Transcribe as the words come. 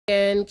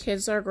And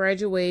kids are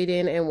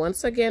graduating, and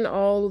once again,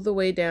 all the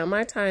way down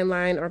my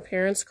timeline are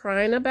parents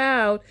crying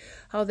about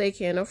how they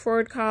can't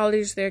afford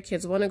college. Their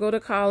kids want to go to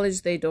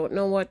college, they don't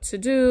know what to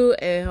do,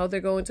 and how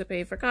they're going to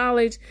pay for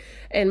college.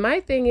 And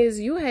my thing is,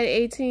 you had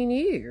 18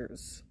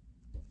 years.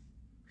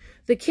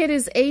 The kid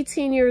is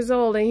 18 years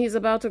old, and he's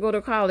about to go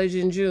to college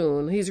in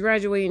June. He's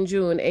graduating in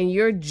June, and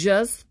you're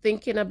just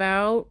thinking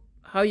about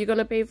how you're going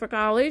to pay for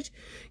college.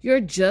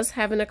 You're just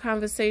having a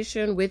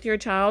conversation with your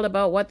child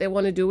about what they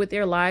want to do with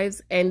their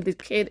lives, and the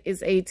kid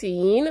is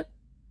 18.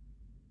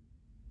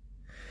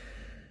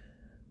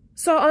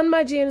 So on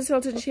my Janice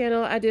Hilton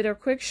channel, I did a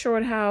quick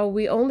short how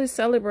we only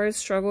celebrate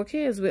struggle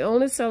kids. We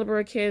only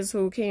celebrate kids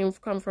who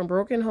come from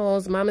broken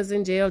homes, mama's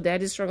in jail,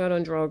 daddy's strung out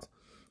on drugs.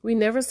 We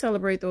never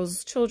celebrate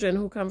those children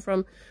who come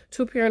from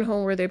two-parent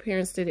home where their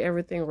parents did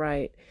everything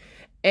right.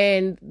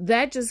 And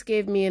that just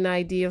gave me an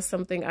idea of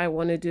something I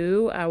want to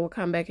do. I will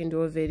come back and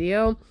do a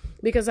video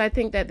because I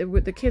think that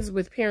the kids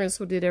with parents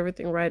who did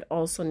everything right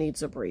also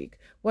needs a break.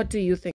 What do you think?